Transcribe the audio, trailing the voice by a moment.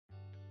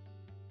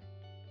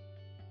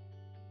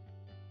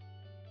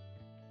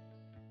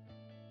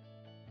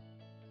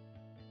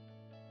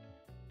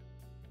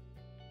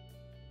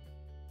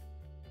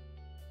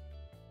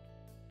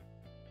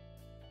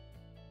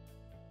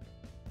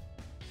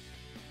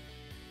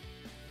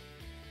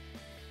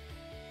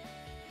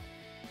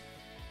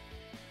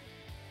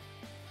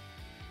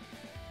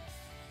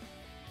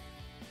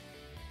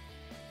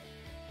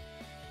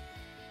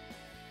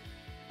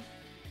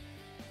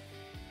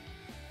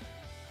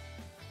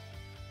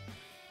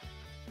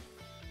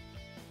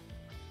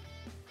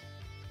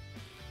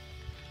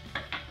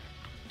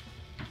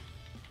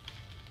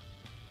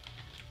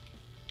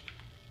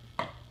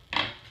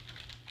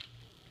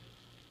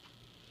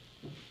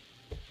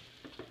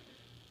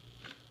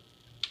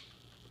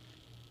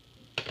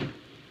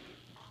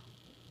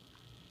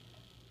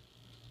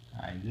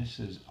Alright, this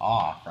is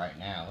off right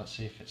now. Let's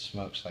see if it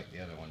smokes like the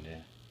other one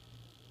did.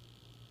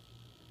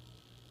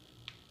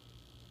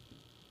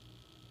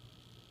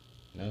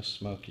 No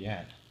smoke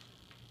yet.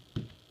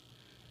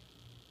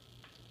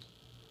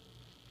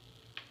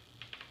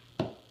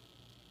 Let's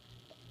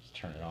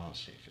turn it on and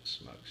see if it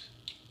smokes.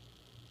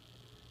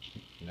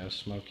 No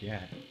smoke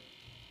yet.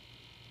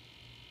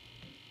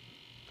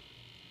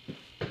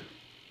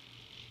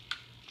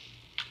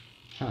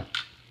 Huh,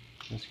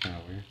 that's kind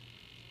of weird.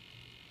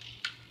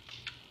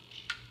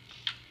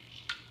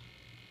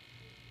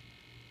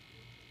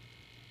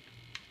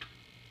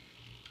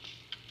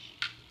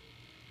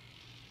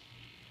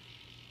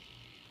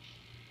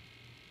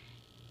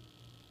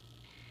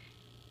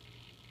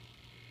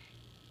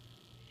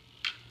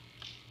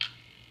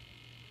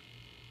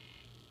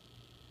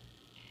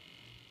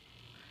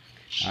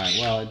 Alright,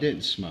 well, it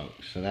didn't smoke,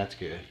 so that's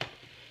good.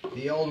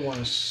 The old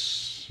one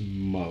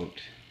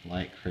smoked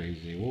like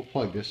crazy. We'll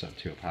plug this up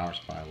to a power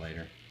supply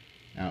later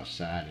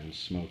outside and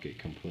smoke it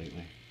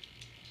completely.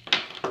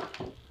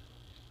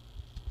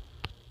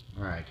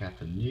 Alright, got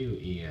the new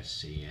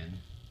ESC in.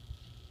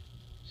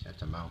 Just have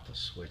to mount the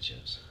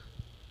switches.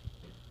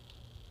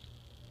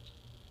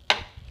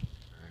 Alright,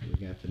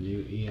 we got the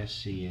new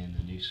ESC in,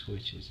 the new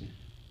switches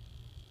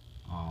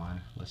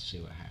on. Let's see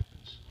what happens.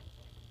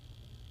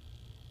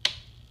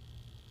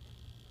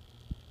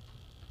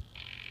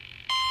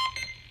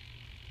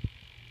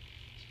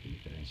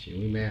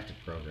 We may have to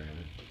program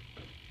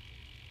it.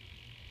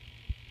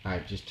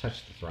 Alright, just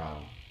touch the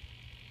throttle.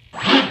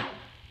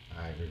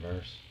 Alright,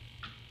 reverse.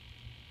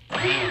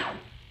 Alright,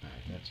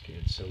 that's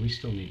good. So we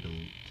still need to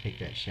take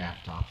that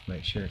shaft off,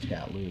 make sure it's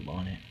got lube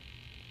on it.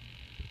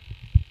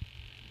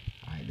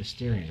 Alright, the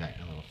steering's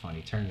acting a little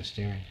funny. Turn the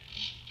steering.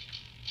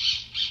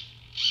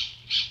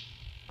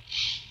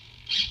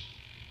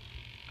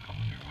 I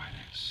wonder why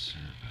that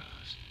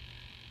servo's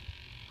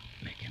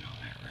making all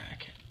that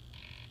racket.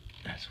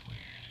 That's weird.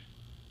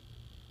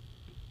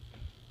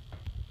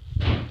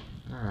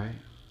 Alright,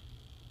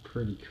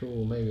 pretty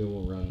cool. Maybe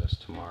we'll run this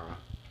tomorrow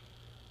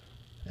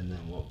and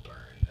then we'll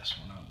burn this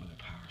one up with a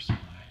power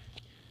supply.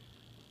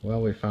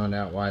 Well, we found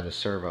out why the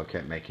servo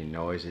kept making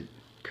noise. It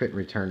couldn't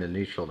return to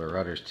neutral. The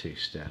rudder's too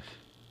stiff.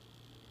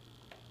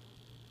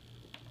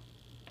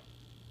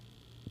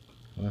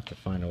 We'll have to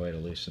find a way to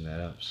loosen that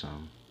up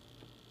some.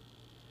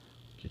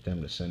 Get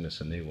them to send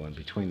us a new one.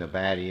 Between the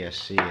bad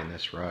ESC and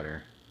this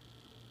rudder,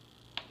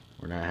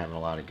 we're not having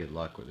a lot of good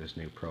luck with this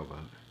new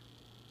Proboat.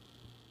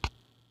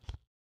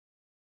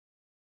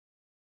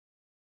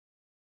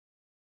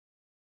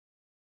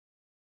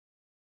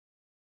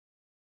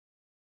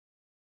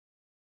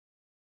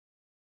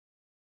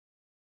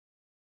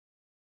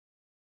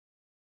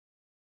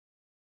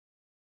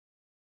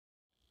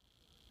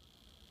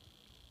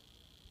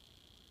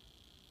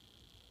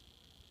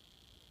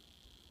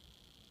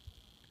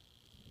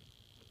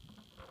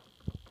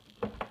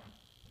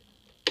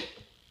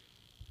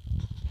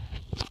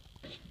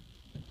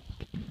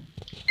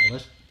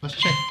 Let's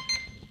check,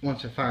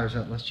 once it fires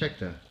up, let's check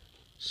the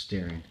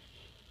steering.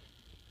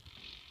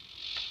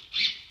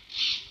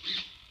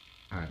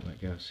 Alright,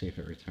 let go, see if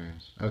it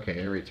returns. Okay,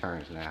 it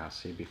returns now.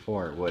 See,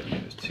 before it wouldn't,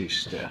 it was too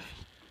stiff.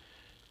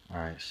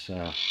 Alright,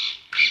 so.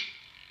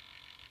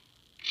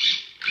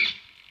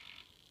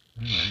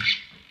 Alright.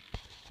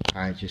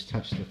 Alright, just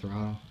touch the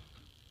throttle.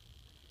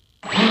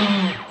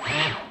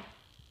 Alright.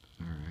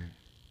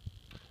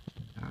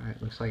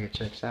 Alright, looks like it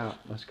checks out.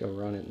 Let's go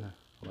run it in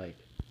the lake.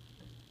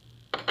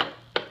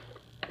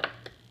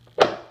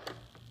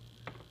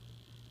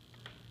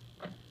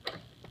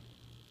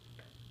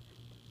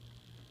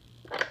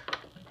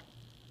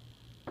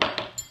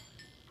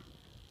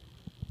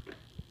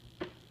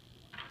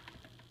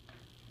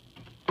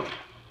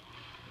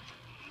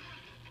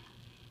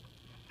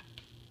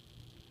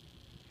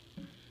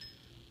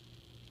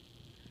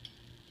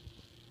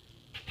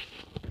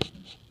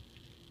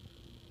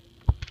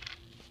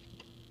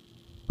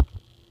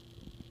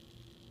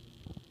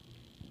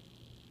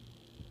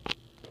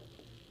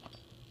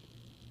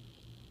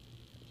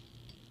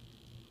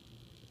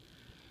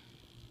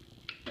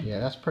 Yeah,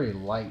 that's pretty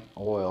light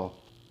oil.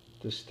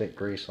 This thick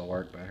grease will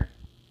work better.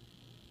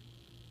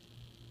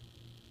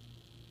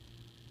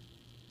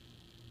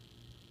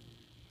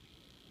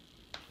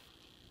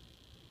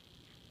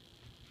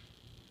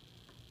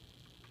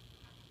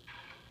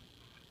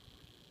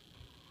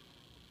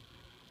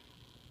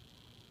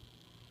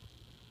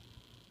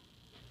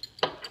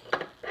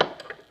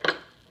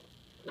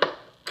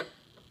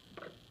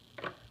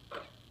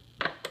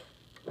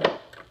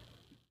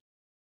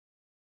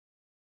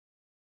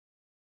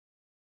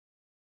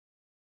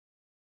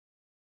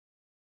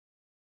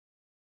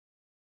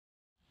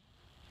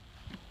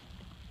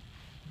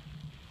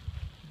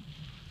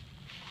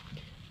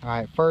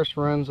 Alright, first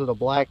runs of the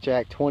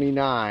Blackjack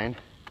 29.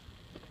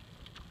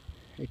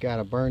 It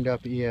got a burned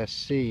up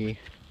ESC.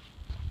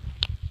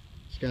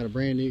 It's got a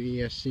brand new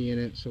ESC in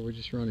it, so we're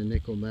just running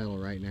nickel metal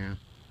right now,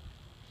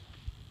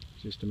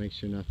 just to make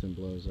sure nothing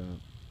blows up.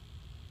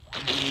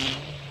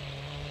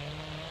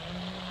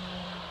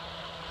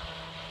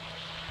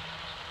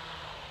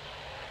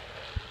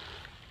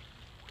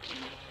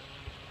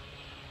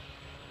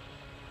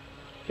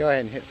 Go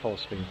ahead and hit full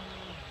speed.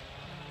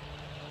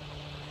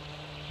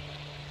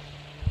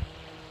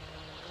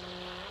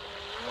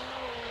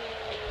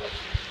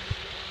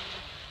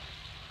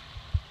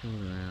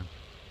 Turn around.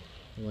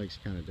 The lake's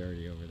kind of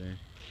dirty over there.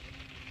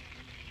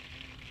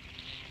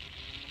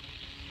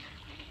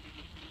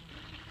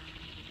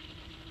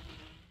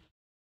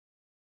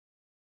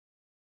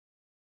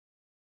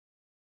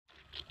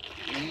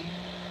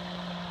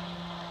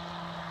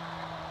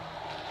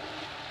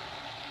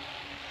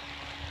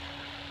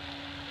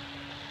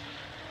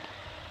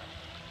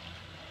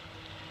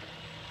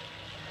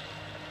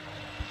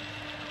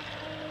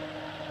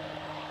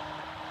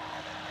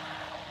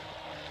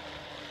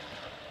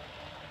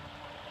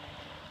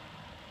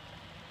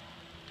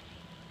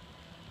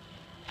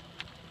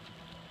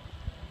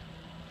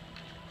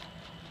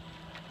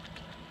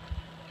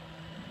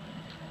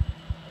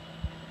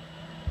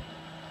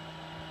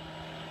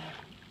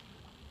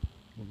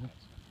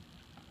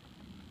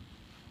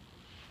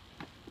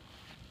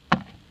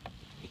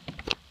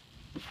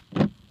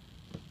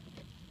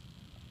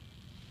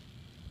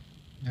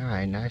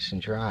 Alright, nice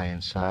and dry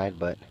inside,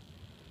 but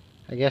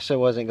I guess it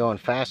wasn't going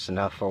fast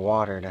enough for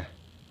water to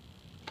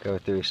go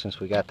through since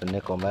we got the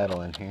nickel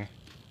metal in here.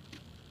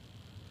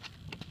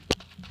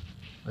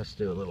 Let's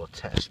do a little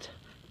test.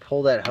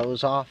 Pull that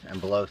hose off and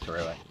blow through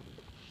it,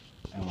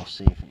 and we'll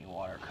see if any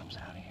water comes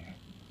out of here.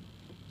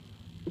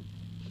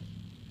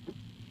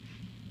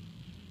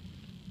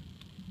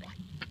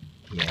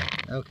 Yeah,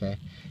 okay.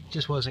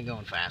 Just wasn't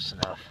going fast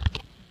enough.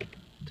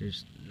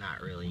 There's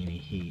not really any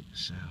heat,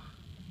 so.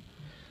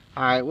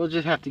 Alright, we'll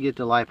just have to get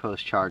the LiPos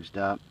charged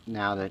up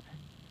now that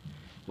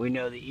we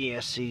know the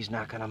ESC is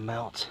not going to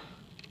melt.